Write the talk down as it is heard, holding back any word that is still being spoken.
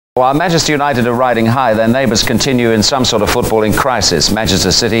While Manchester United are riding high, their neighbours continue in some sort of footballing crisis. Manchester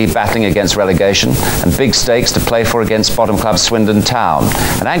City battling against relegation and big stakes to play for against bottom club Swindon Town.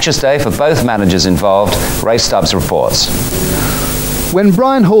 An anxious day for both managers involved. Ray Stubbs reports. When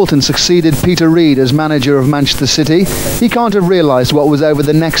Brian Horton succeeded Peter Reid as manager of Manchester City, he can't have realised what was over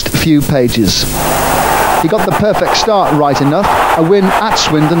the next few pages. He got the perfect start right enough, a win at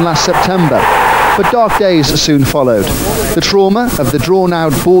Swindon last September. But dark days soon followed. The trauma of the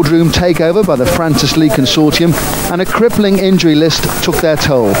drawn-out boardroom takeover by the Francis League consortium and a crippling injury list took their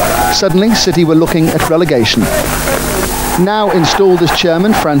toll. Suddenly, City were looking at relegation. Now installed as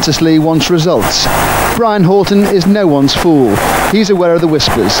chairman, Francis Lee wants results. Brian Horton is no one's fool. He's aware of the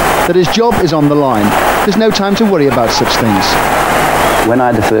whispers, that his job is on the line. There's no time to worry about such things. When I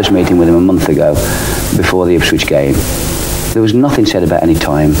had the first meeting with him a month ago, before the Ipswich game, there was nothing said about any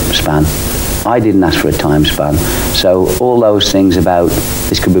time span. I didn't ask for a time span, so all those things about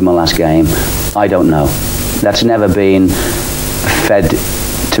this could be my last game, I don't know. That's never been fed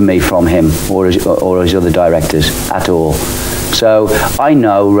to me from him or his other directors at all. So I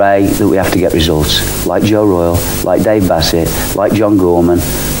know, Ray, that we have to get results, like Joe Royle, like Dave Bassett, like John Gorman,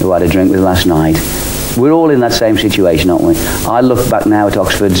 who I had a drink with last night. We're all in that same situation, aren't we? I look back now at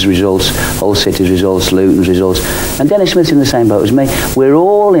Oxford's results, Hull City's results, Luton's results, and Dennis Smith's in the same boat as me. We're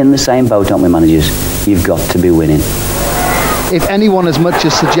all in the same boat, aren't we, managers? You've got to be winning. If anyone as much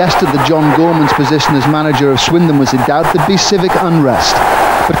as suggested that John Gorman's position as manager of Swindon was in doubt, there'd be civic unrest.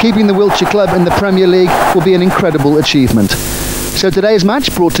 But keeping the Wiltshire club in the Premier League will be an incredible achievement. So today's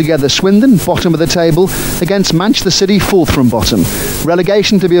match brought together Swindon, bottom of the table, against Manchester City, fourth from bottom.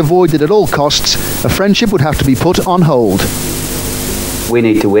 Relegation to be avoided at all costs. A friendship would have to be put on hold. We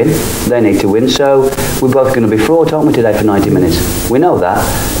need to win, they need to win, so we're both going to be fraught, aren't we, today for 90 minutes? We know that,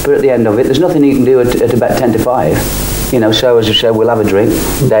 but at the end of it, there's nothing you can do at about 10 to 5. You know, so as I said, we'll have a drink.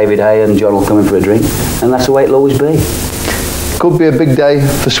 David Hay and John will come in for a drink, and that's the way it'll always be. Could be a big day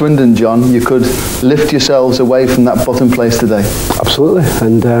for Swindon, John. You could lift yourselves away from that bottom place today. Absolutely,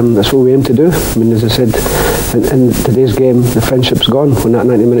 and that's what we aim to do. I mean, as I said, in today's game, the friendship's gone when that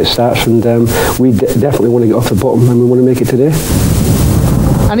 90 minutes starts, and we definitely want to get off the bottom, and we want to make it today.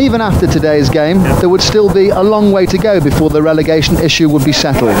 And even after today's game, there would still be a long way to go before the relegation issue would be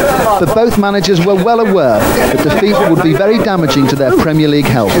settled. But both managers were well aware that defeat would be very damaging to their Premier League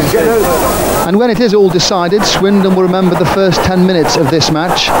health. And when it is all decided, Swindon will remember the first 10 minutes of this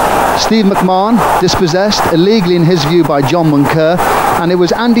match. Steve McMahon, dispossessed, illegally in his view by John Moncur, and it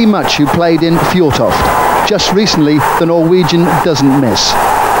was Andy Much who played in Fjortoft. Just recently, the Norwegian doesn't miss.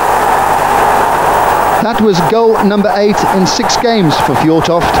 That was goal number 8 in 6 games for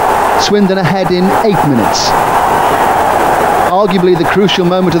Fjortoft. Swindon ahead in 8 minutes. Arguably the crucial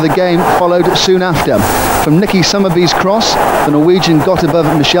moment of the game followed soon after. From Nicky Summerby's cross, the Norwegian got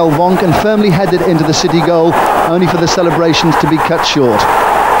above Michel Vonk and firmly headed into the City goal, only for the celebrations to be cut short.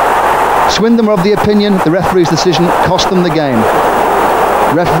 Swindon were of the opinion the referee's decision cost them the game.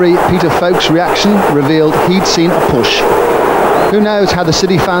 Referee Peter Folkes' reaction revealed he'd seen a push. Who knows how the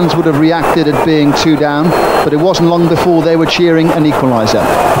City fans would have reacted at being 2 down, but it wasn't long before they were cheering an equaliser.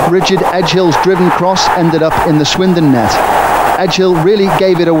 Richard Edgehill's driven cross ended up in the Swindon net. Edgehill really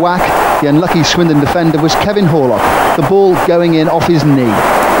gave it a whack. The unlucky Swindon defender was Kevin Horlock, the ball going in off his knee.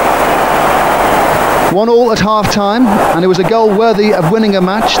 1-1 at half-time, and it was a goal worthy of winning a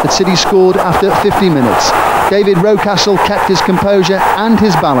match that City scored after 50 minutes. David Rocastle kept his composure and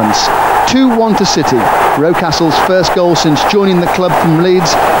his balance. 2-1 to City. Rocastle's first goal since joining the club from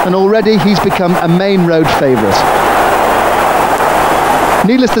Leeds, and already he's become a main road favourite.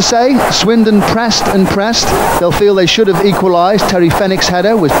 Needless to say, Swindon pressed and pressed. They'll feel they should have equalised. Terry Fenwick's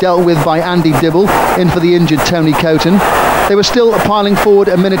header was dealt with by Andy Dibble, in for the injured Tony Coton. They were still piling forward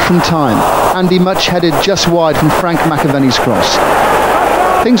a minute from time. Andy Much headed just wide from Frank McAvenny's cross.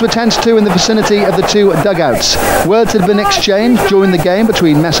 Things were tense too in the vicinity of the 2 dugouts. Words had been exchanged during the game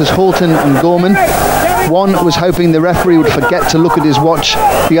between Messrs Horton and Gorman. One was hoping the referee would forget to look at his watch,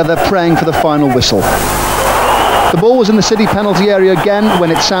 the other praying for the final whistle. The ball was in the City penalty area again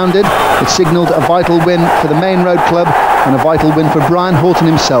when it sounded. It signalled a vital win for the Main Road club and a vital win for Brian Horton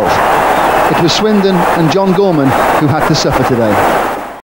himself. It was Swindon and John Gorman who had to suffer today.